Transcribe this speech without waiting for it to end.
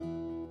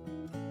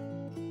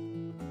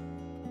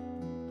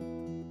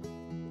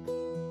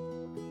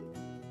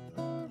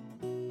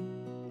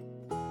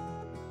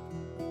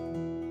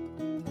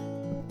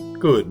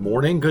Good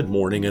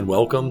morning, and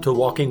welcome to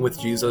Walking with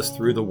Jesus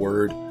Through the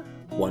Word,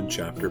 one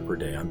chapter per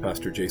day. I'm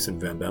Pastor Jason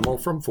Van Bemmel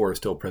from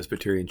Forest Hill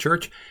Presbyterian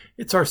Church.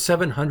 It's our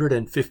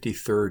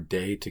 753rd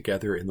day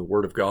together in the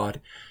Word of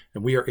God,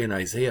 and we are in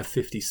Isaiah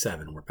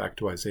 57. We're back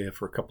to Isaiah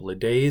for a couple of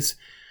days.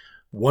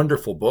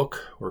 Wonderful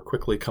book. We're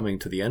quickly coming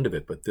to the end of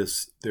it, but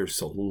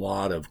there's a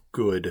lot of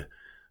good,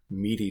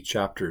 meaty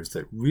chapters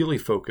that really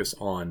focus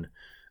on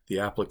the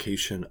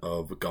application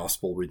of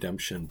gospel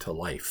redemption to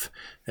life.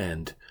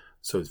 And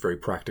so it's very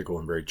practical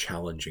and very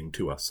challenging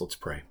to us. Let's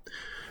pray.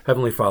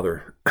 Heavenly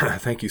Father,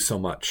 thank you so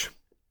much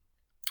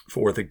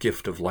for the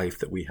gift of life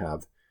that we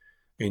have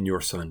in your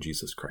Son,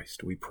 Jesus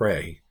Christ. We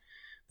pray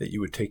that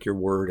you would take your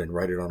word and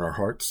write it on our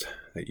hearts,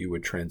 that you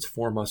would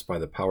transform us by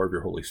the power of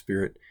your Holy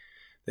Spirit,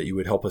 that you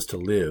would help us to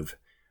live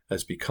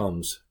as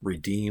becomes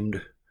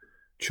redeemed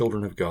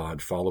children of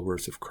God,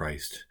 followers of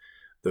Christ,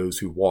 those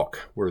who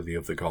walk worthy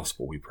of the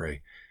gospel, we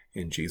pray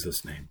in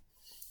Jesus' name.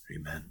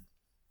 Amen.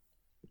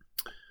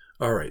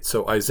 All right,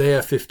 so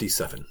Isaiah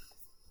 57.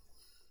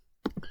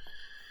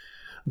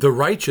 The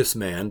righteous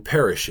man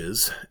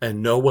perishes,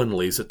 and no one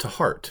lays it to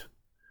heart.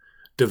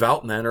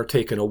 Devout men are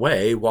taken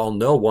away, while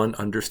no one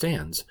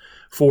understands.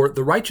 For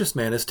the righteous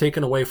man is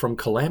taken away from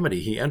calamity.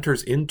 He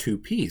enters into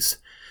peace.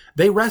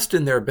 They rest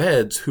in their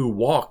beds who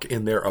walk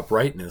in their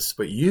uprightness.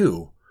 But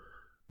you,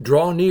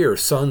 draw near,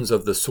 sons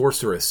of the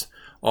sorceress,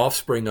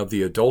 offspring of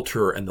the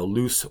adulterer and the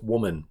loose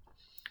woman.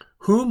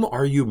 Whom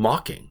are you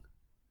mocking?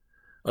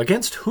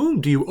 Against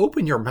whom do you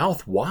open your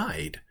mouth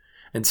wide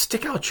and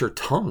stick out your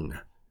tongue?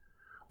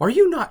 Are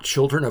you not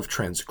children of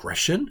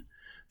transgression,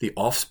 the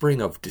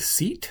offspring of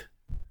deceit?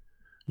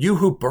 You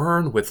who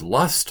burn with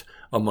lust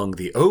among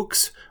the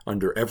oaks,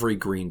 under every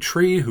green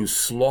tree, who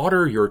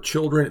slaughter your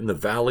children in the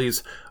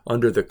valleys,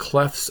 under the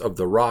clefts of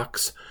the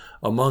rocks,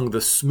 among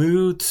the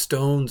smooth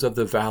stones of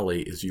the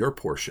valley is your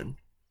portion.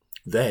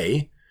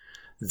 They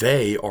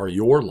are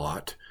your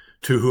lot,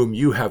 to whom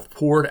you have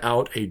poured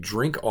out a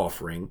drink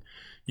offering.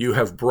 You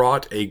have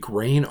brought a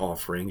grain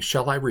offering.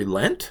 Shall I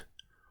relent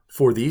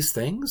for these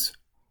things?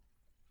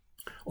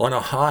 On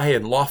a high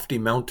and lofty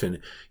mountain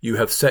you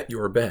have set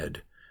your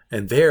bed,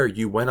 and there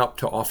you went up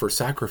to offer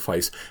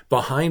sacrifice.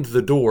 Behind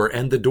the door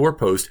and the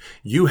doorpost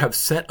you have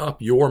set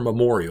up your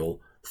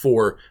memorial.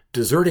 For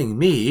deserting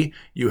me,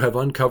 you have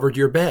uncovered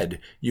your bed.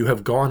 You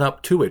have gone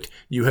up to it.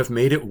 You have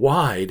made it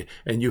wide,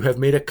 and you have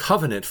made a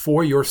covenant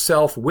for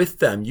yourself with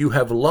them. You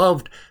have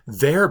loved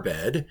their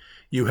bed.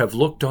 You have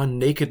looked on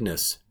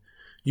nakedness.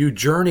 You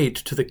journeyed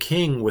to the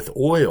king with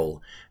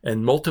oil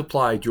and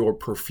multiplied your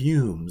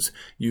perfumes.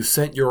 You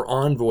sent your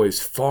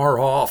envoys far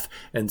off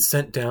and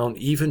sent down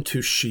even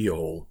to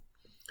Sheol.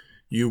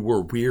 You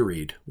were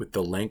wearied with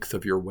the length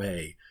of your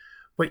way,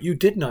 but you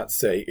did not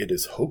say it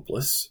is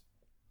hopeless.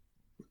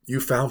 You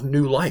found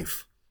new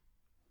life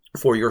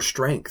for your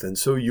strength, and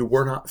so you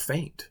were not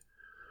faint.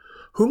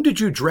 Whom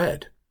did you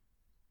dread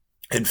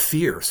and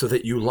fear so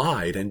that you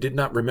lied and did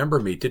not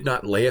remember me, did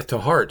not lay it to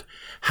heart?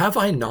 Have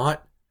I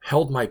not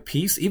held my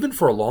peace even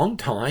for a long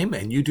time,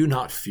 and you do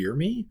not fear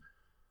me?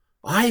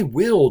 I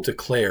will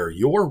declare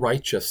your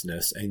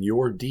righteousness and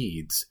your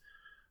deeds,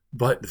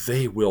 but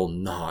they will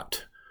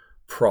not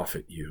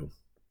profit you.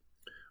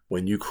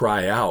 When you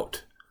cry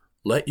out,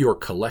 let your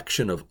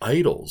collection of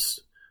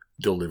idols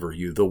deliver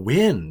you. The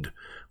wind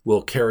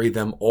will carry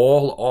them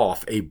all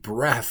off. A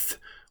breath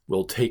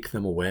will take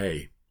them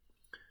away.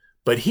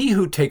 But he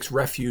who takes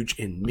refuge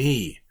in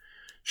me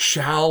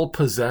shall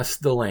possess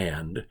the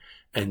land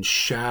and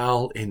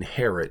shall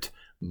inherit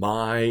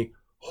my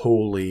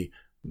holy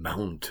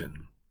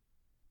mountain.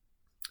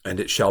 And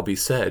it shall be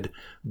said,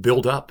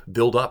 build up,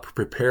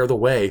 prepare the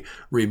way,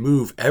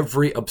 remove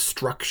every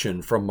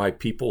obstruction from my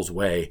people's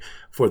way.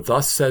 For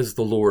thus says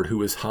the Lord,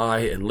 who is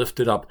high and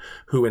lifted up,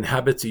 who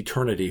inhabits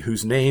eternity,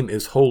 whose name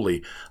is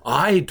holy.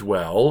 I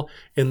dwell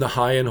in the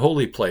high and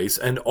holy place,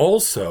 and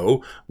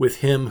also with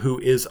him who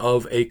is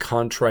of a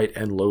contrite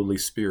and lowly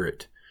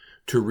spirit,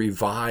 to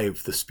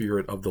revive the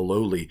spirit of the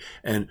lowly,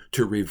 and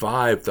to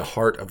revive the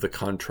heart of the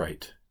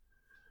contrite.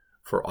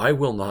 For I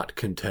will not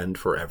contend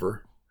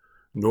forever,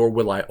 nor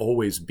will I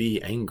always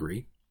be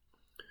angry.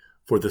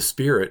 For the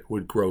spirit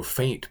would grow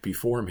faint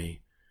before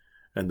me,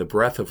 and the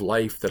breath of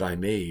life that I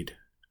made.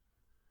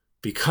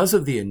 Because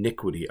of the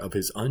iniquity of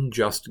his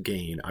unjust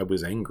gain, I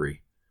was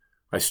angry.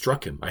 I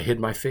struck him, I hid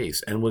my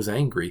face, and was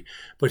angry.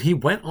 But he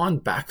went on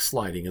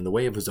backsliding in the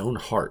way of his own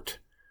heart.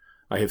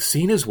 I have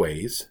seen his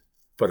ways,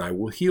 but I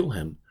will heal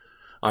him.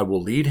 I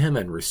will lead him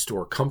and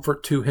restore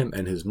comfort to him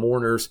and his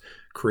mourners,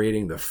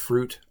 creating the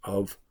fruit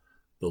of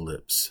the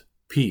lips.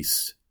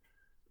 Peace,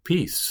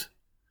 peace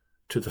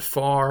to the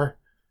far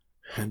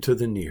and to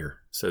the near,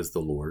 says the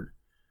Lord,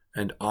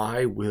 and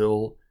I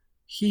will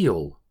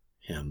heal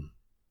him.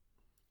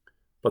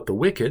 But the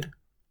wicked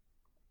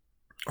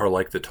are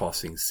like the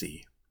tossing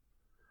sea,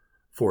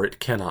 for it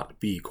cannot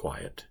be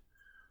quiet,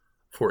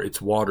 for its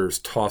waters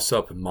toss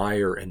up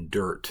mire and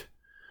dirt.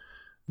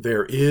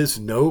 There is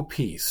no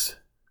peace,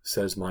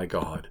 says my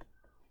God,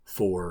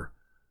 for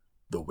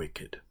the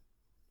wicked.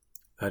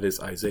 That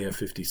is Isaiah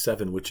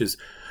 57, which is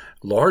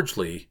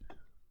largely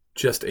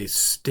just a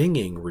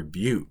stinging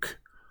rebuke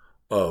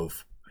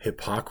of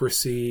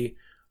hypocrisy,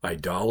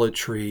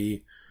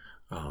 idolatry,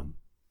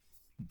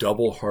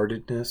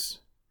 double-heartedness,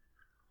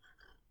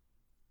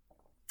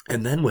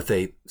 and then with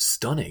a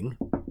stunning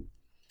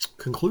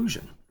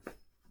conclusion.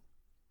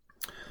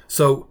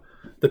 So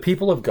the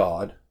people of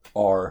God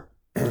are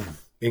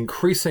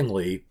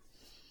increasingly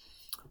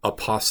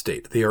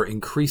apostate. They are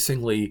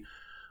increasingly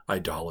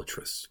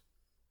idolatrous.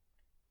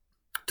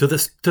 To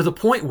the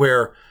point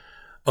where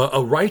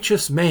a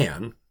righteous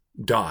man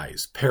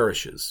dies,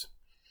 perishes.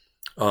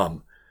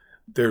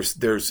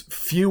 There's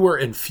fewer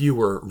and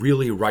fewer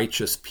really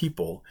righteous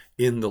people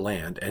in the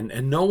land,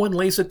 and no one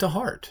lays it to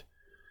heart.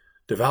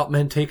 Devout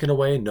men taken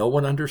away, no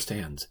one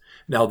understands.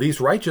 Now these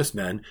righteous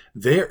men,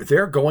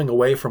 they're going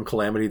away from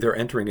calamity, they're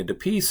entering into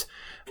peace,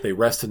 they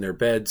rest in their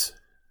beds,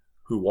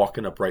 who walk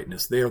in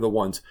uprightness. They are the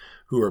ones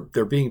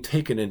they're being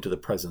taken into the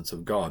presence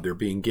of God. They're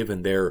being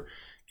given their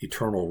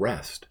eternal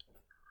rest.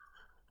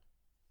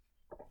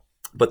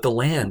 But the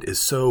land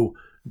is so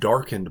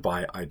darkened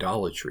by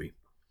idolatry,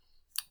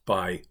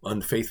 by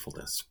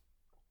unfaithfulness,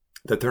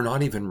 that they're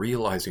not even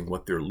realizing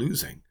what they're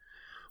losing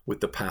with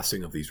the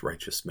passing of these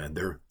righteous men.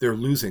 They're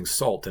losing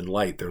salt and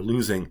light. They're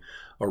losing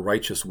a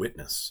righteous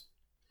witness.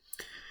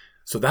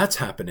 So that's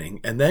happening.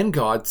 And then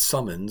God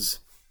summons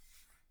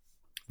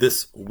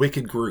this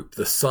wicked group,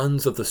 the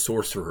sons of the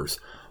sorcerers,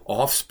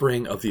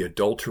 offspring of the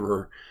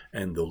adulterer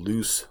and the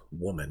loose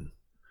woman.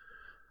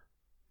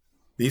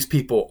 These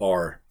people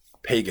are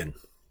pagan.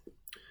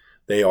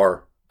 They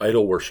are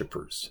idol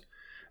worshippers.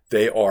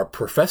 They are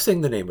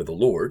professing the name of the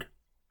Lord,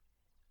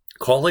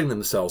 calling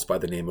themselves by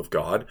the name of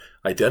God,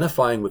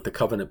 identifying with the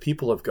covenant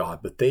people of God,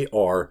 but they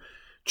are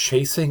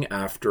chasing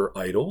after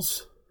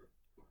idols,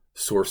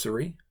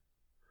 sorcery,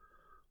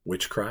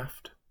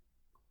 witchcraft.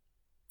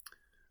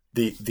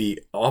 The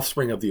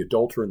offspring of the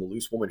adulterer and the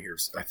loose woman here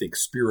is, I think,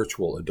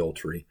 spiritual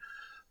adultery,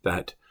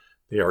 that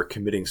they are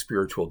committing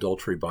spiritual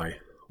adultery by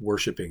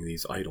worshiping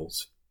these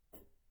idols.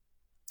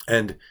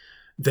 And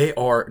they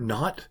are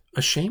not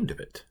ashamed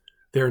of it.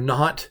 They're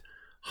not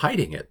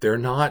hiding it. They're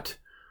not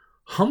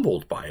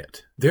humbled by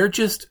it. They're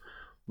just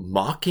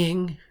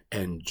mocking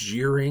and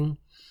jeering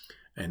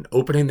and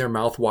opening their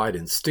mouth wide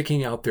and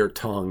sticking out their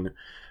tongue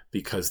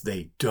because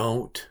they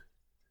don't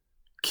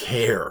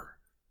care.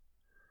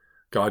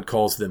 God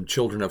calls them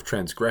children of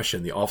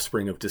transgression, the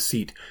offspring of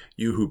deceit,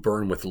 you who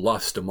burn with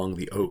lust among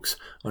the oaks,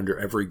 under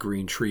every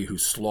green tree, who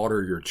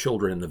slaughter your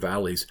children in the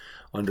valleys,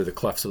 under the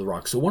clefts of the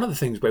rock. So one of the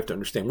things we have to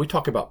understand, we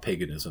talk about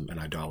paganism and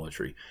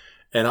idolatry,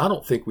 and I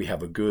don't think we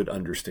have a good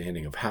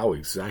understanding of how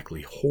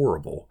exactly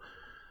horrible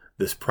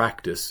this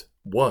practice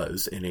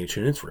was in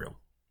ancient Israel.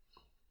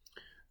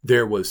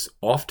 There was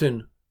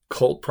often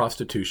cult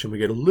prostitution. We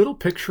get a little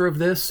picture of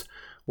this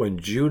when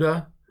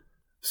Judah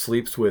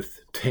sleeps with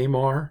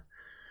Tamar,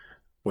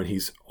 when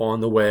he's on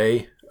the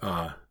way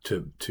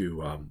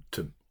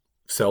to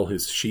sell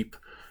his sheep,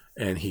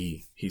 and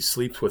he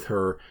sleeps with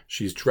her.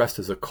 She's dressed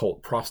as a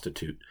cult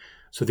prostitute.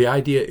 So the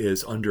idea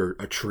is under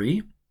a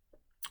tree.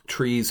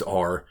 Trees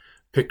are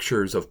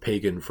pictures of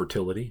pagan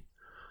fertility.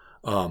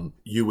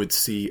 You would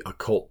see a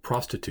cult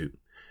prostitute,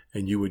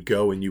 and you would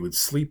go and you would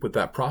sleep with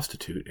that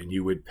prostitute, and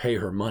you would pay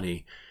her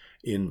money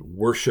in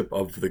worship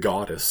of the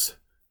goddess.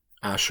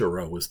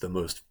 Asherah was the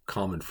most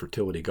common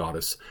fertility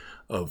goddess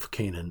of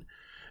Canaan.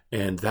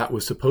 And that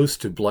was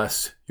supposed to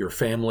bless your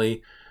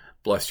family,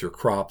 bless your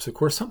crops. Of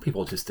course, some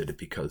people just did it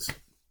because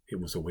it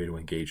was a way to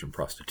engage in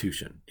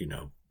prostitution,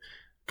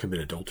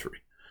 commit adultery.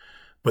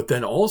 But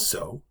then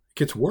also, it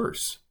gets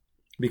worse,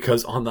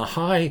 because on the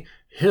high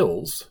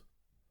hills,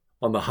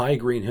 on the high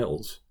green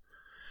hills,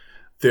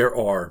 there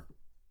are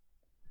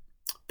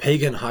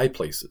pagan high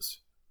places.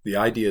 The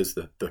idea is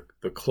that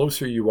the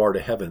closer you are to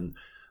heaven,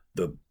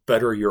 the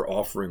better your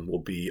offering will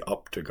be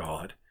up to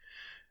God.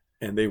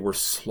 And they were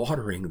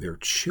slaughtering their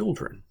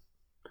children.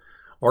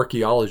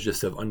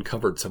 Archaeologists have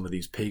uncovered some of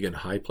these pagan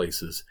high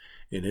places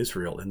in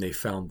Israel, and they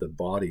found the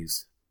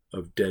bodies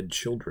of dead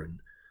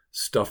children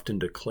stuffed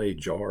into clay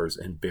jars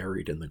and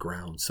buried in the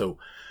ground. So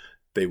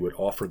they would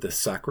offer the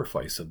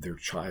sacrifice of their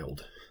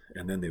child,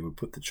 and then they would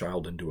put the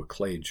child into a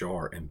clay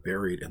jar and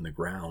bury it in the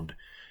ground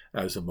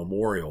as a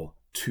memorial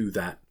to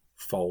that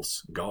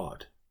false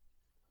god.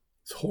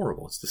 It's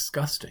horrible. It's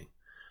disgusting.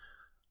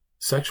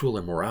 Sexual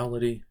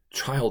immorality,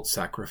 child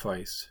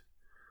sacrifice.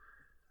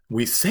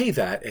 We say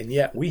that, and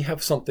yet we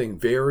have something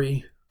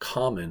very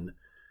common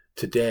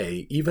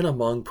today, even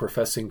among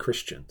professing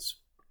Christians.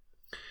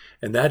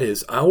 And that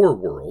is, our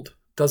world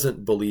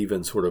doesn't believe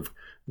in sort of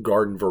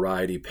garden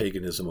variety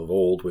paganism of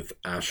old with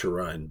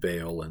Asherah and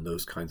Baal and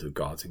those kinds of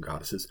gods and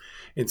goddesses.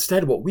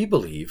 Instead, what we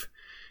believe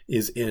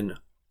is in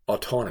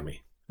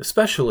autonomy,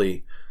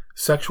 especially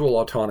sexual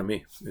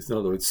autonomy. In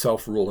other words,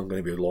 self-rule. I'm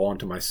going to be a law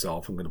unto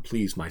myself. I'm going to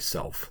please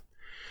myself.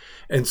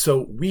 And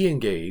so we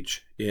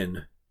engage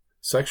in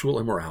sexual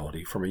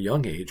immorality from a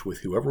young age with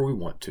whoever we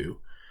want to,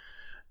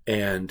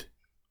 and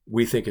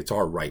we think it's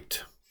our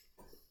right.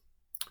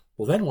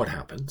 Well, then what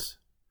happens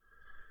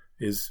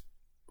is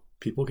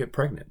people get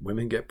pregnant.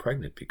 Women get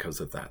pregnant because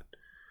of that.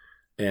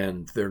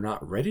 And they're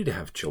not ready to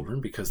have children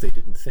because they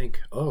didn't think,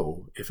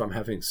 oh, if I'm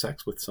having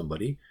sex with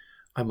somebody,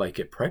 I might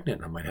get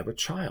pregnant. I might have a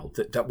child.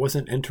 That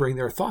wasn't entering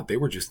their thought. They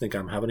were just thinking,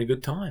 I'm having a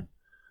good time.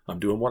 I'm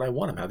doing what I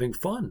want. I'm having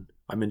fun.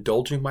 I'm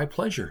indulging my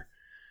pleasure.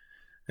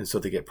 And so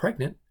they get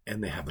pregnant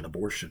and they have an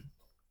abortion.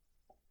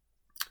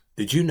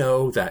 Did you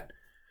know that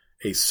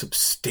a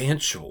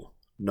substantial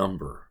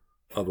number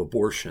of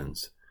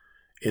abortions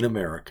in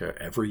America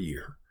every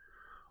year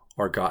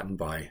are gotten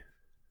by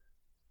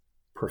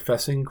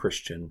professing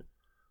Christian,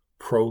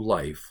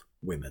 pro-life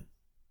women?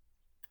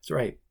 That's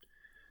right.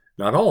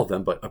 Not all of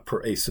them, but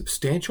a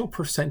substantial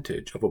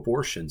percentage of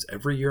abortions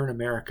every year in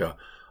America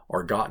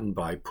are gotten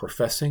by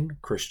professing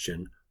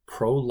Christian,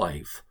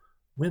 pro-life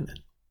women.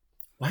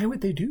 Why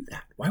would they do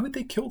that? Why would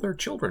they kill their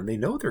children? They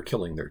know they're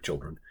killing their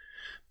children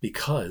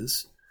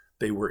because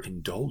they were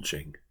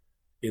indulging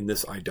in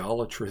this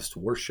idolatrous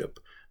worship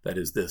that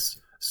is this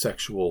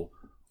sexual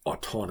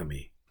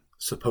autonomy,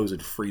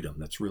 supposed freedom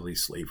that's really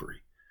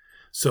slavery.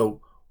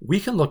 So we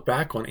can look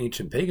back on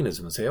ancient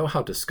paganism and say, oh,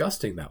 how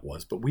disgusting that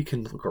was. But we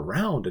can look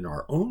around in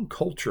our own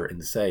culture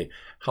and say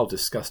how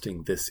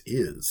disgusting this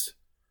is.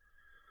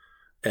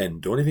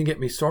 And don't even get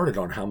me started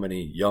on how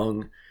many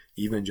young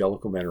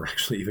evangelical men, or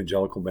actually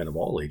evangelical men of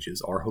all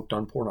ages, are hooked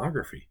on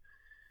pornography.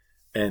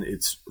 And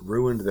it's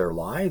ruined their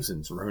lives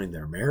and it's ruining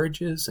their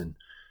marriages and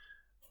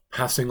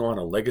passing on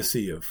a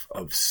legacy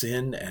of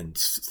sin and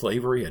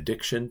slavery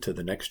addiction to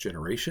the next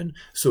generation.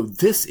 So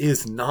this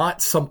is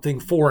not something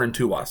foreign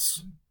to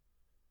us.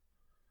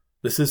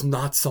 This is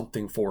not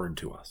something foreign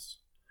to us.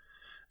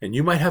 And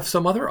you might have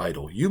some other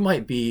idol. You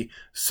might be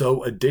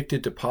so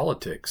addicted to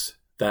politics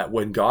that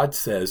when God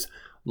says,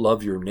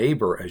 love your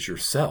neighbor as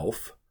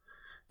yourself,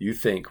 you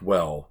think,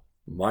 well,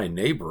 my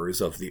neighbor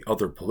is of the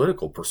other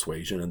political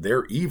persuasion and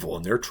they're evil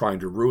and they're trying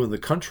to ruin the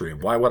country.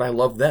 And why would I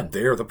love them?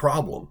 They're the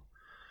problem.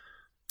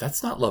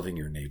 That's not loving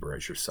your neighbor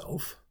as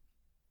yourself,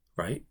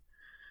 right?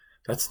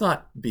 That's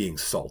not being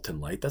salt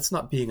and light. That's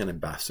not being an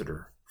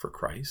ambassador for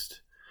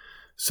Christ.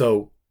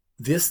 So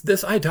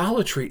this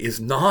idolatry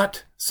is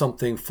not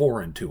something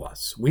foreign to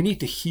us. We need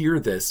to hear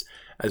this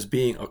as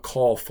being a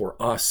call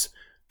for us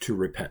to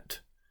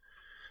repent.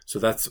 So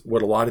that's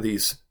what a lot of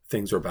these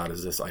things are about,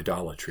 is this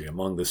idolatry.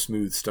 Among the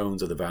smooth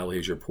stones of the valley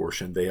is your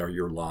portion. They are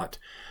your lot.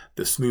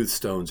 The smooth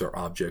stones are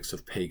objects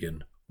of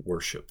pagan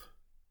worship.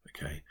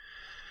 Okay.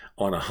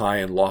 On a high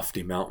and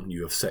lofty mountain,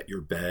 you have set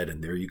your bed,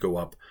 and there you go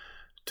up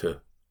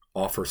to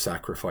offer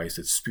sacrifice.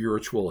 It's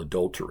spiritual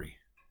adultery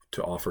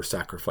to offer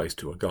sacrifice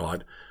to a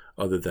God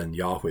other than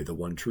Yahweh, the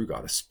one true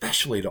God,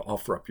 especially to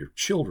offer up your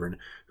children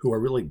who are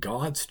really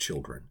God's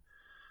children,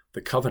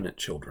 the covenant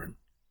children.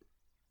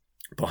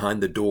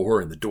 Behind the door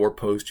and the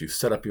doorpost, you've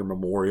set up your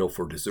memorial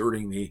for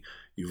deserting me.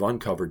 You've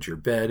uncovered your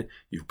bed.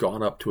 You've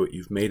gone up to it.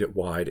 You've made it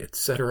wide,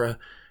 etc.,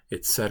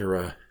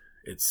 etc.,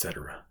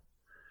 etc.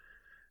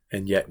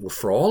 And yet,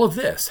 for all of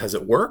this, has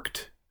it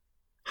worked?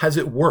 Has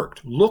it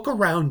worked? Look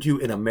around you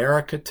in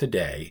America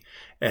today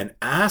and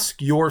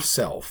ask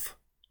yourself,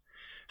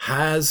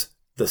 has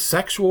the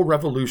sexual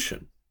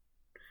revolution,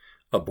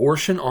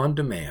 abortion on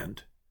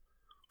demand,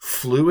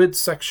 fluid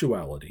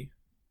sexuality,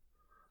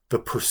 the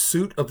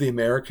pursuit of the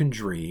American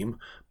dream,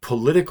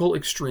 political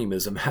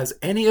extremism, has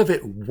any of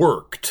it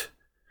worked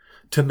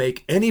to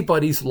make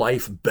anybody's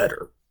life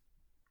better?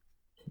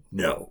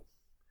 No.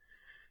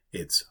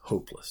 It's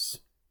hopeless.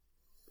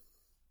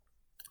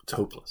 It's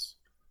hopeless.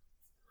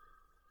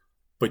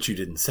 But you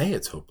didn't say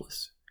it's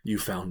hopeless. You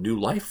found new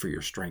life for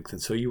your strength,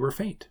 and so you were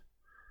faint.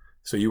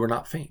 So you were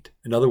not faint.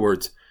 In other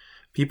words,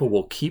 people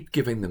will keep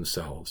giving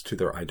themselves to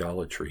their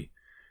idolatry,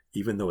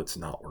 even though it's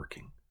not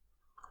working.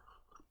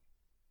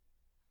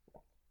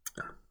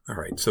 All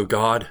right, so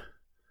God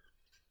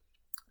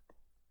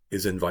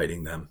is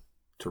inviting them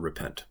to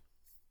repent.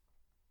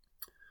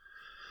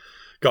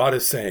 God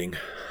is saying,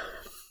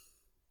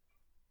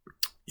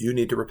 you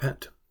need to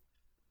repent.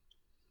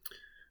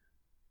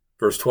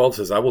 Verse 12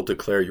 says, I will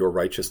declare your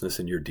righteousness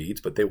and your deeds,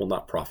 but they will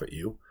not profit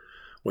you.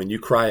 When you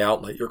cry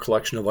out, let your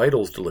collection of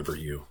idols deliver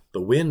you.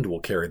 The wind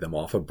will carry them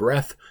off. A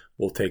breath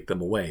will take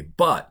them away.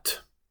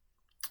 But,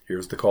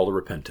 here's the call to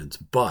repentance,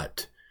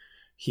 but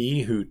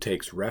he who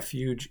takes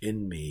refuge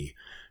in me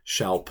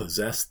shall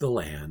possess the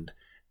land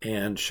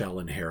and shall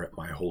inherit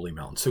my holy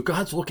mountain. So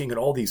God's looking at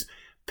all these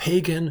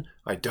pagan,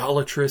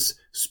 idolatrous,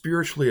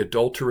 spiritually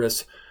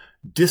adulterous,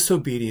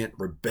 disobedient,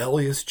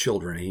 rebellious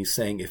children. And he's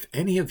saying, if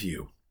any of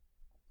you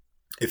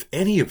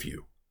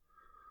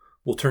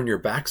will turn your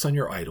backs on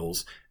your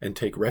idols and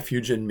take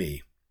refuge in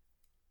me,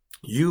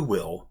 you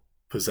will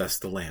possess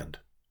the land.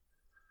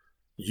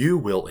 You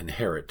will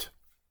inherit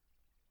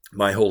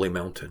my holy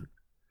mountain.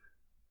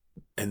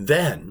 And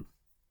then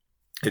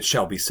it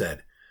shall be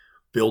said,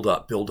 build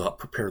up,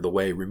 prepare the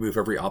way, remove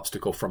every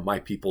obstacle from my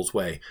people's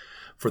way.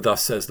 For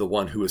thus says the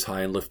one who is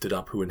high and lifted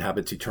up, who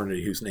inhabits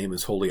eternity, whose name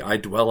is holy. I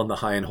dwell in the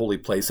high and holy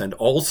place, and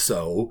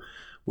also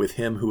with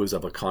him who is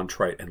of a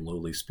contrite and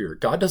lowly spirit.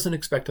 God doesn't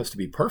expect us to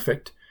be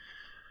perfect.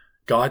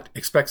 God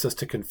expects us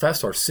to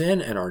confess our sin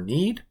and our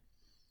need,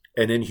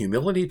 and in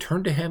humility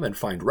turn to him and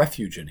find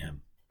refuge in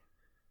him.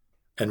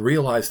 and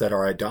realize that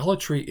our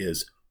idolatry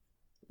is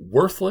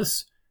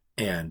worthless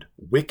and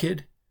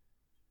wicked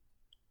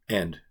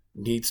and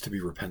needs to be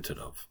repented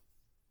of.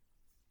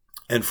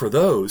 And for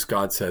those,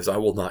 God says, I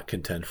will not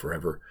contend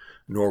forever,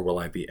 nor will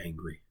I be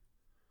angry.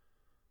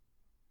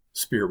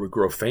 Spirit would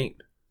grow faint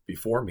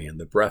before me in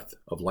the breath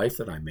of life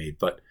that I made.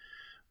 But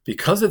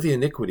because of the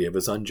iniquity of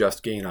his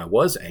unjust gain, I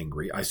was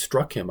angry. I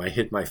struck him. I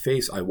hid my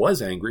face. I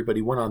was angry, but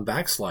he went on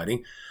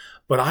backsliding.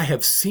 But I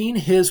have seen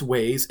his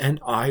ways, and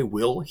I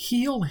will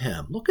heal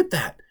him. Look at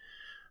that.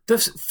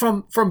 This,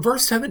 from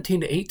verse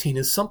 17 to 18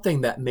 is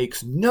something that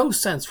makes no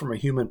sense from a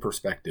human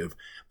perspective,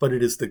 but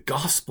it is the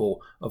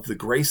gospel of the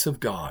grace of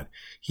God.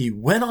 He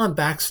went on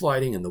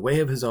backsliding in the way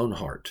of his own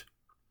heart.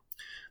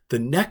 The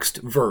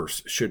next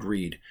verse should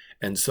read,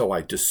 and so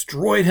I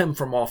destroyed him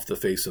from off the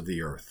face of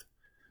the earth.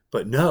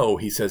 But no,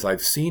 he says,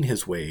 I've seen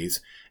his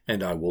ways,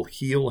 and I will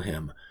heal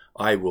him.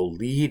 I will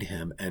lead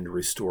him and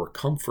restore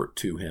comfort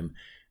to him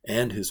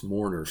and his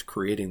mourners,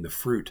 creating the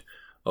fruit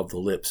of the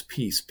lips,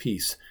 peace,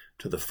 peace,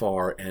 to the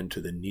far and to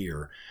the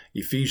near.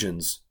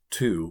 Ephesians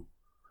 2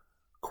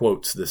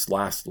 quotes this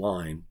last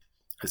line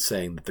as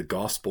saying that the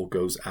gospel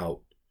goes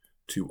out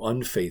to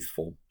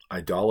unfaithful,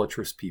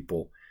 idolatrous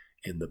people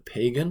in the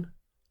pagan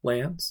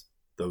lands,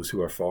 those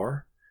who are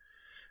far,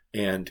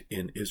 and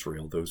in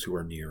Israel, those who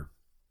are near.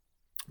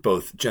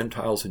 Both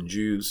Gentiles and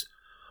Jews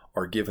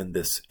are given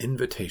this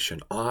invitation,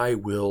 I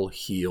will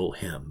heal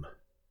him.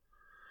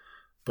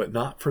 But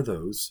not for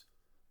those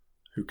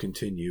who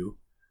continue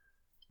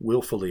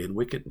willfully in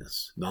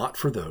wickedness, not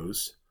for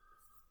those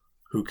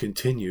who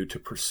continue to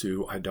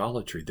pursue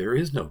idolatry. There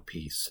is no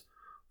peace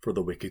for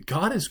the wicked.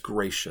 God is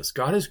gracious.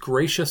 God is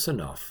gracious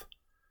enough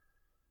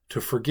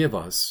to forgive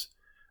us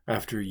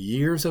after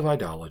years of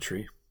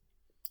idolatry,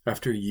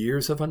 after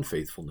years of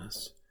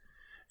unfaithfulness,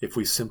 if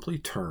we simply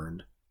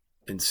turn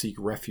and seek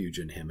refuge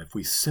in him, if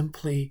we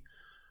simply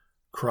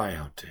cry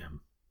out to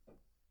him.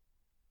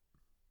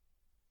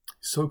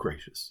 So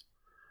gracious.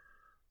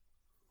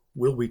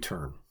 Will we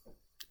turn?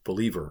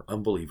 Believer,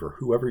 unbeliever,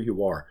 whoever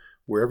you are,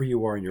 wherever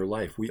you are in your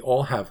life, we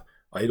all have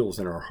idols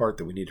in our heart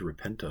that we need to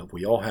repent of.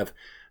 We all have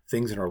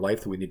things in our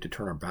life that we need to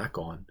turn our back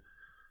on.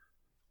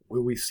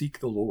 Will we seek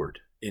the Lord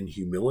in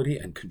humility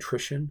and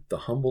contrition, the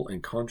humble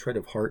and contrite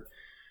of heart,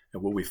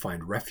 and will we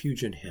find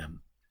refuge in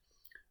him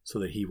so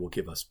that he will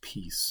give us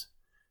peace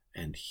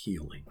and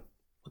healing?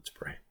 Let's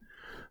pray.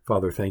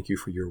 Father, thank you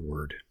for your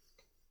word.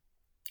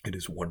 It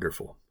is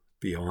wonderful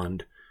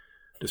beyond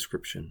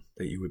description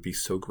that you would be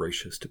so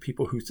gracious to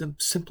people who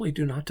simply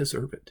do not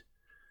deserve it.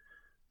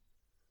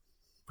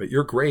 But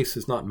your grace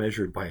is not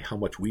measured by how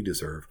much we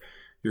deserve.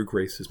 Your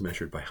grace is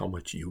measured by how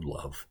much you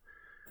love.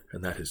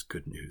 And that is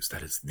good news.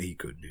 That is the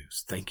good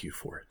news. Thank you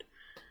for it.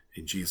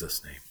 In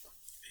Jesus' name,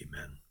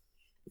 amen.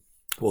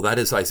 Well, that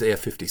is Isaiah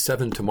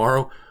 57.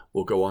 Tomorrow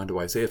we'll go on to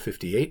Isaiah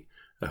 58.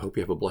 I hope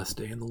you have a blessed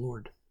day in the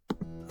Lord.